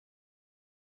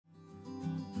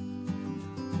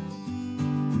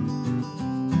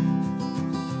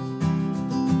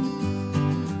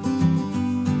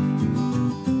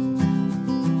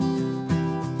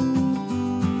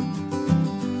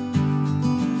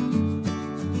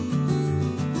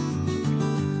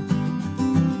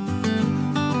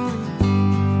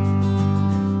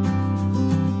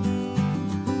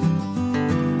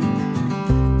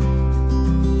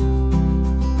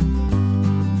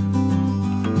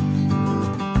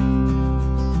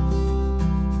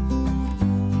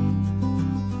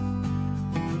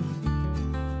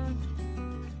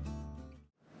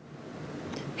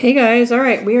Hey guys,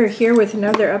 alright, we are here with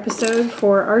another episode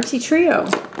for Artsy Trio.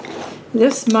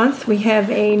 This month we have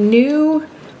a new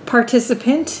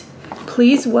participant.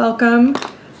 Please welcome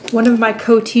one of my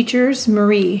co-teachers,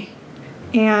 Marie.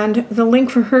 And the link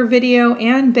for her video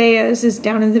and Bea's is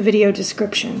down in the video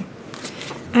description.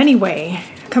 Anyway,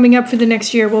 coming up for the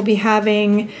next year we'll be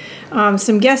having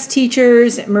some guest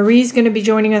teachers. Marie's going to be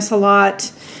joining us a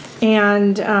lot.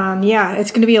 And yeah,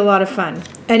 it's going to be a lot of fun.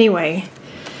 Anyway,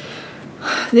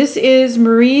 this is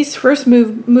Marie's first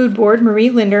mood board,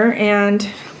 Marie Linder, and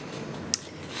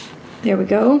there we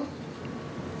go.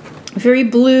 Very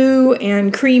blue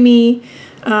and creamy.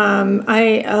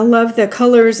 I love the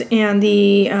colors and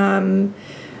the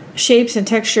shapes and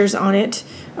textures on it.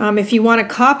 If you want a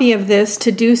copy of this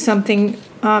to do something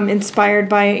inspired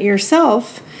by it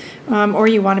yourself, or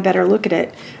you want a better look at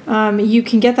it, you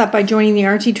can get that by joining the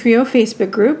Artsy Trio Facebook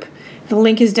group. The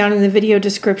link is down in the video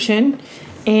description.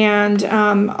 And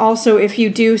also, if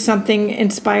you do something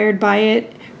inspired by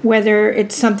it, whether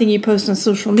it's something you post on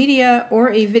social media or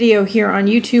a video here on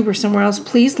YouTube or somewhere else,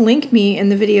 please link me in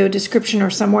the video description or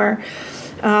somewhere.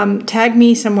 Tag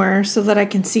me somewhere so that I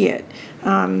can see it.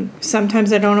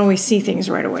 Sometimes I don't always see things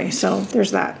right away, so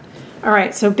there's that. All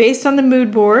right, so based on the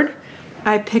mood board,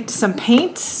 I picked some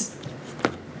paints.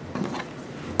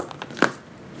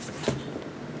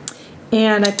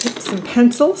 And I picked some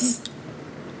pencils.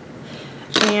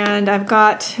 And I've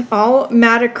got all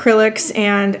matte acrylics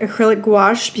and acrylic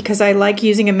gouache because I like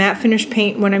using a matte finish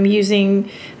paint when I'm using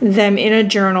them in a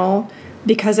journal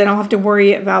because I don't have to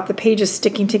worry about the pages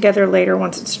sticking together later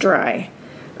once it's dry.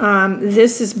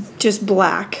 This is just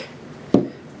black.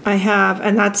 I have,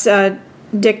 and that's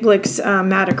Dick Blick's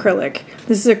matte acrylic.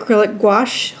 This is acrylic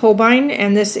gouache Holbein,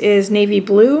 and this is navy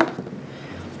blue.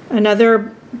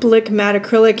 Another Blick matte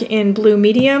acrylic in blue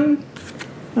medium.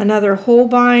 Another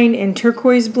Holbein in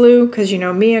turquoise blue, because you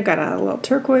know me, I got a little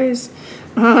turquoise.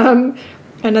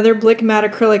 Another Blick matte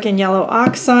acrylic in yellow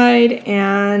oxide,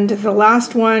 and the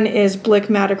last one is Blick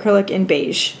matte acrylic in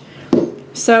beige.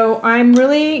 So I'm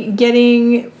really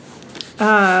getting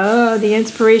the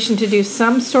inspiration to do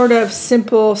some sort of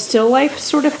simple still life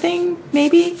sort of thing,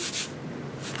 maybe,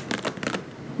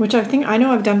 which I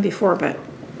know I've done before, but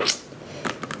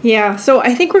yeah, so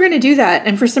I think we're going to do that.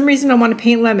 And for some reason I want to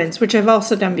paint lemons, which I've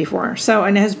also done before. So,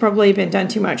 and it has probably been done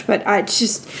too much, but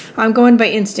I'm going by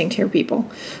instinct here, people.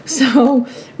 So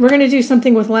we're going to do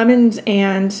something with lemons,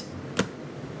 and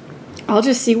I'll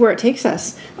just see where it takes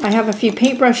us. I have a few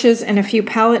paintbrushes and a few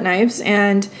palette knives,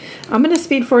 and I'm going to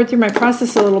speed forward through my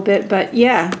process a little bit, but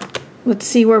yeah, let's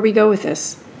see where we go with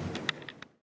this.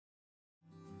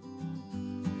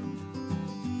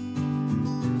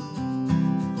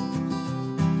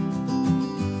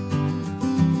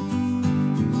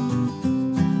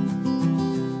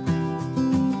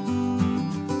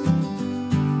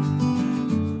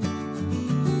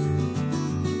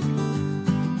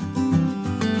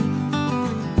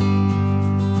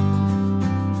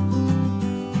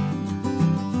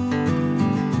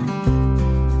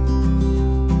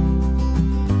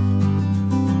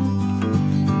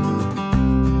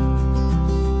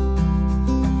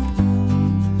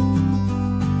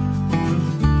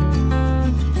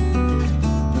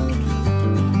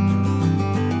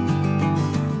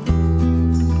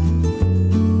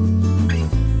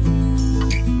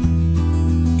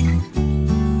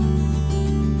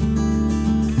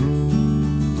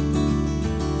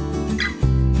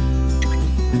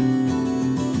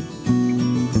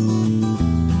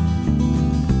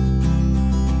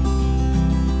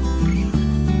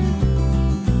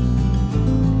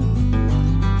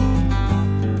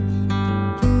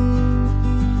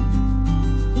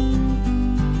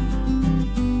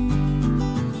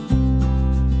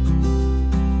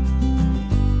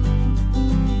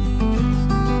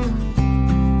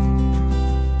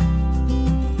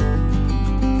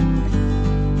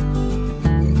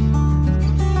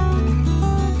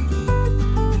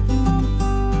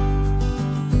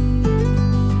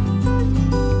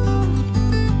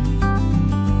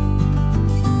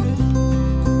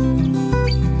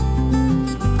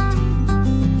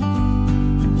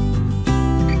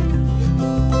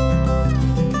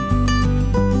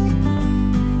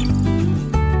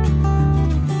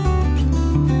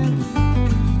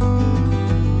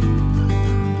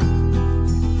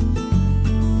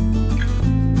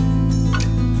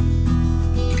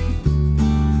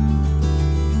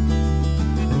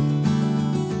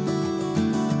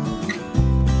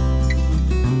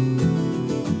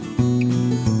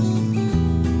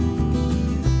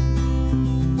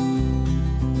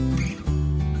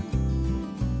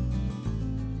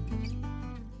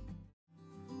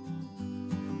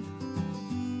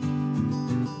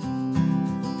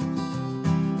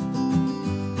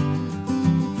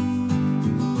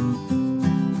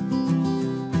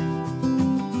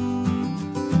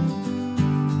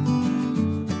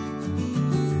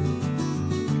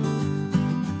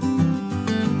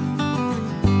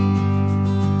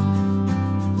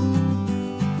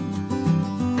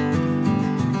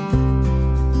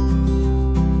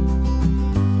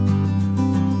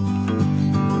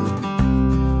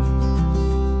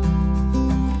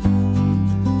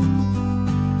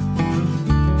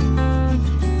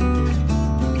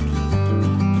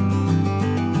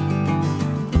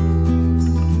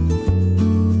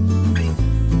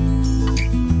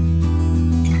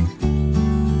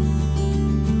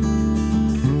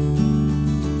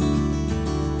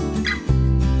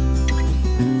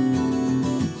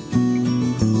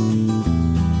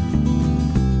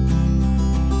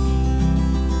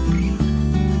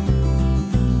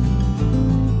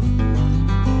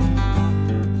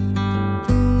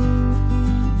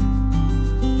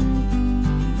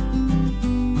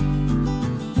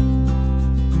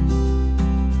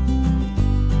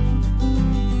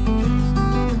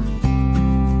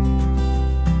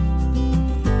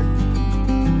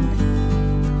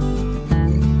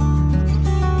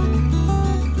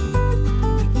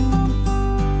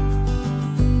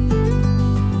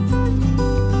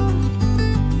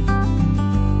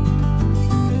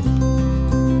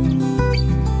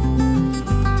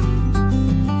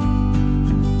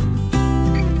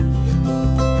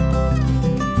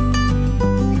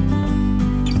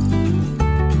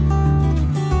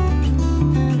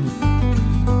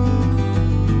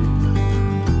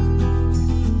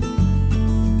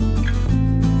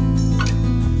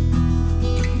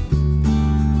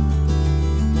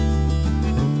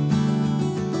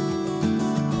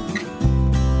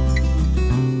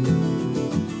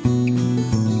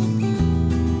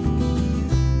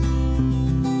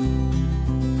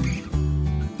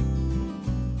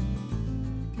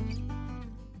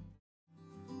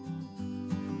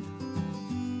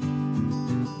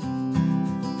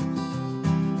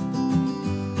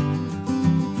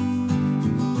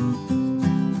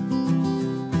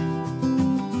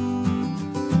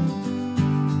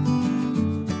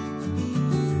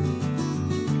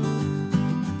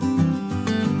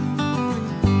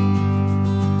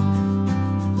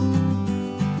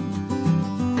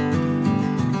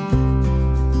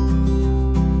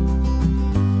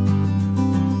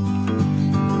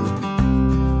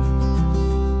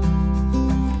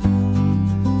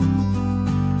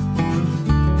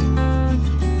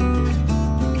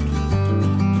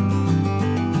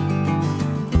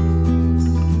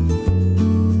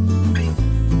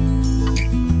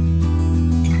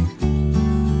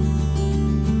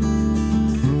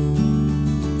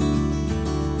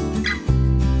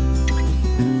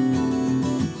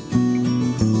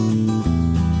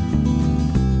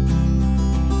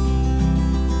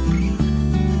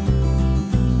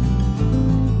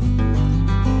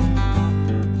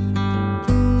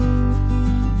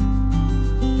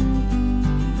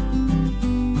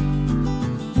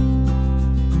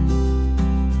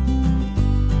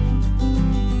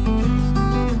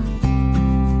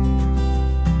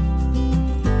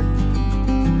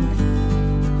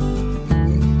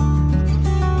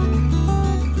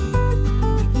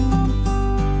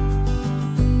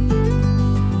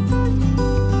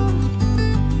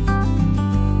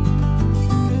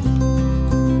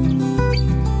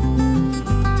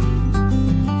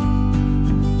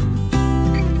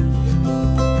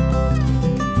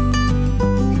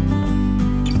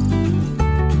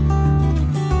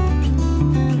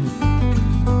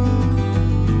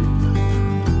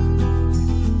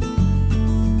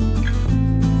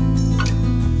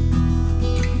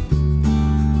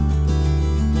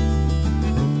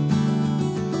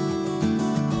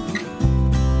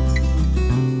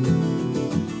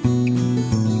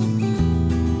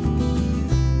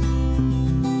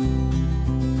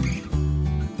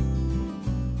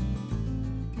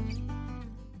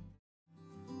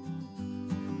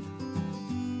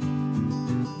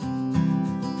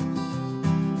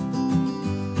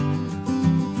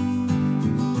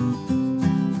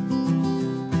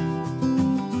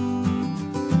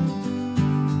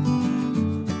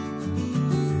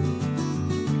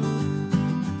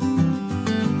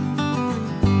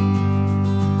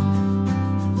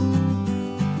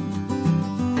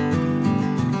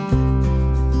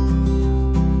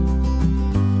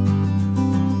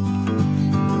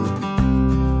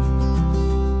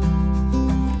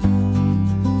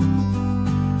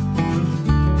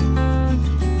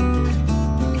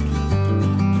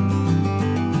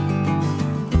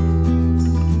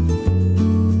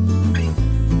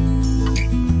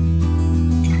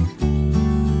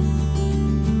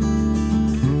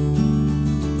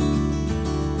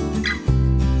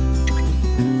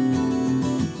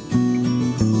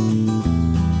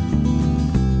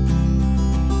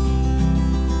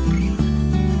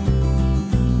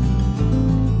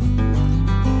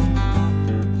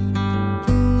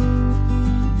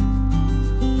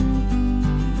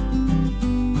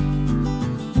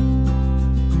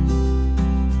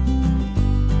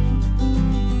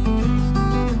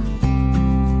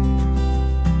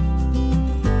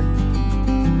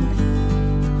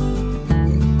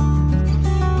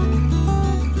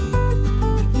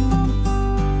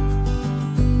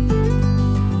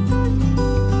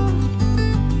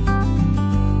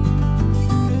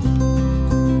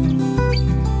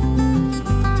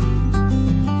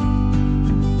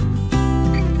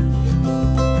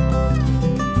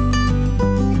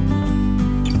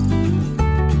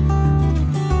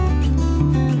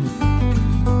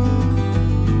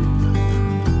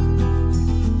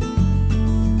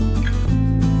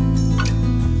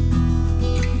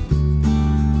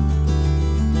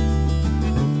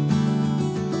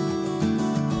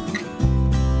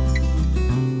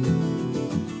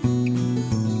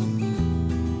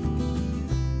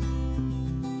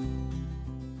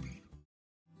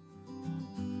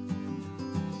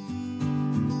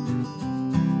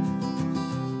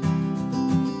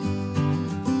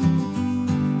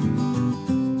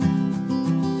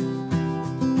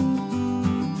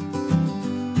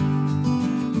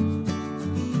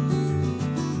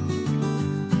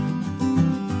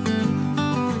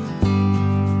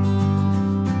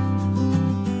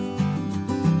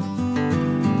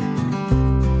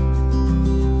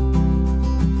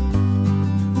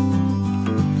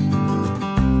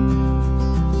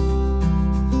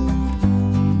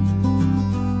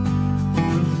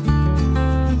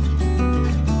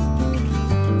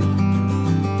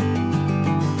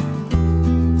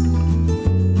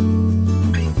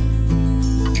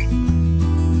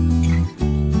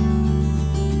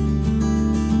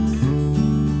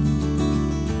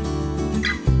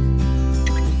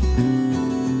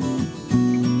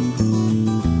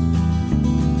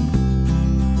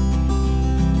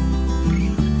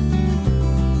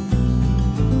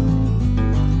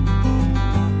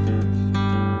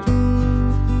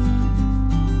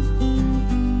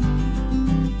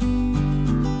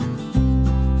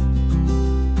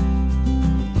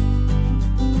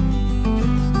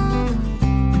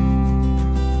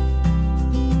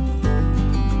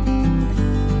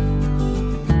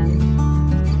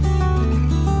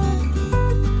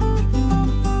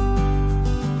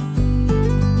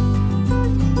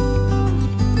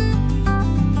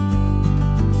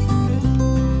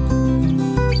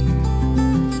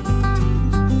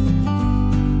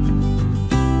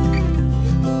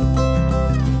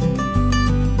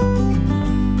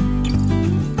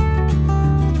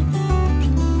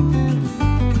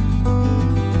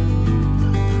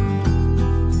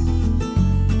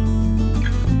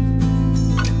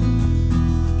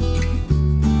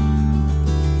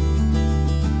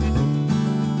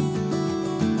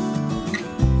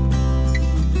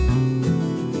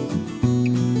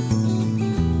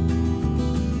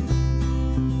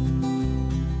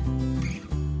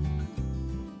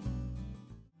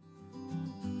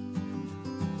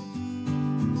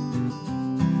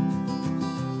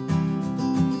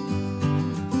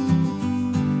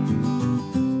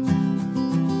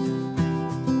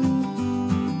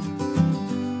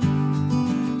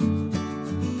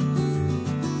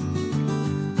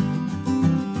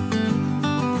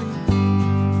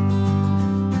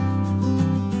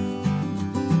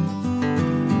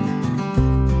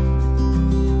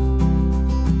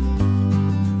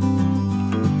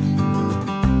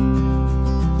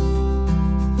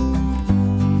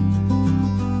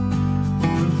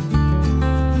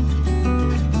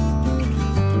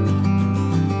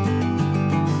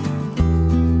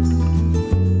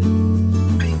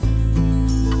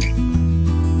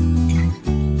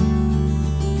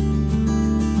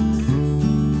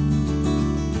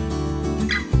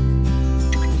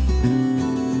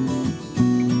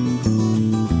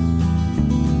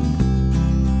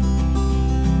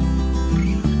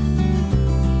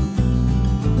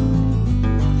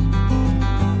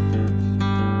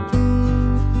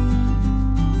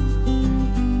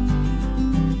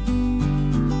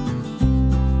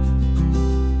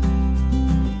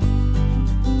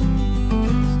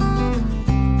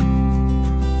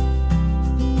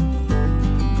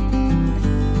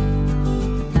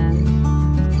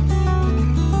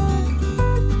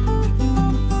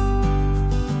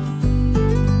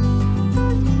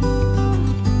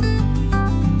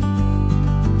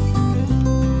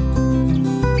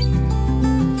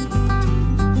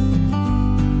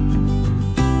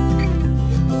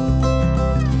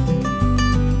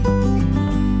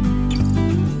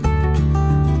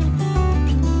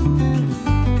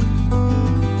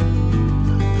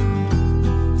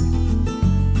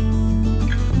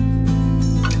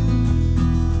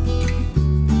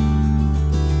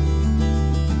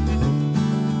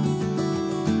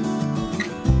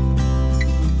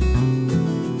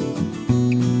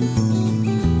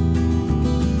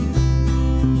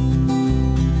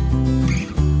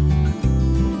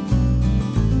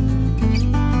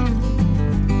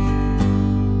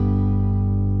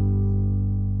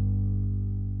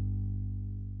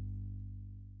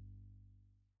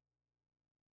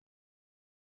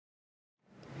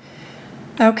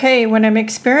 Okay, when I'm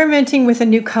experimenting with a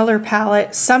new color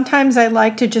palette, sometimes I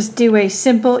like to just do a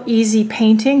simple, easy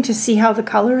painting to see how the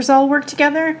colors all work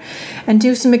together and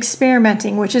do some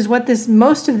experimenting, which is what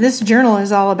most of this journal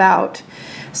is all about.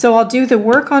 So I'll do the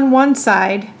work on one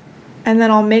side and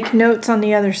then I'll make notes on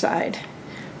the other side.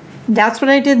 That's what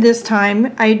I did this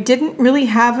time. I didn't really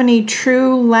have any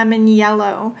true lemon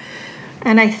yellow,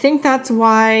 and I think that's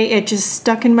why it just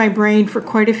stuck in my brain for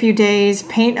quite a few days.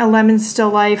 Paint a lemon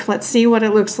still life. Let's see what it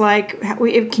looks like.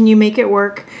 Can you make it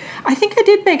work? I think I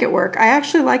did make it work. I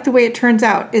actually like the way it turns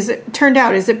out. Is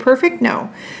it perfect?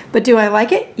 No. But do I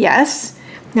like it? Yes.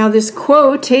 Now this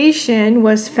quotation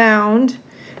was found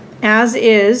as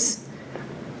is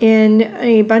in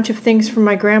a bunch of things from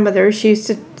my grandmother. She used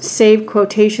to save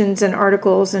quotations and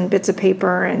articles and bits of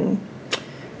paper and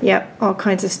yep, all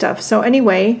kinds of stuff. So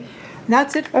anyway,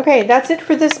 that's it. Okay, that's it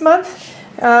for this month.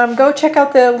 Go check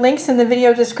out the links in the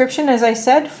video description, as I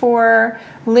said, for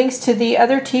links to the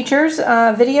other teachers'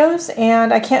 videos.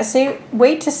 And I can't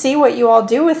wait to see what you all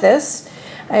do with this.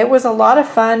 It was a lot of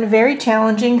fun, very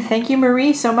challenging. Thank you,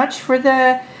 Marie, so much for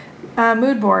the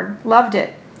mood board. Loved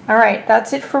it. All right,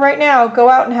 that's it for right now. Go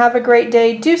out and have a great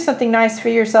day. Do something nice for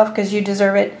yourself because you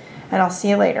deserve it. And I'll see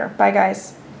you later. Bye,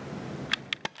 guys.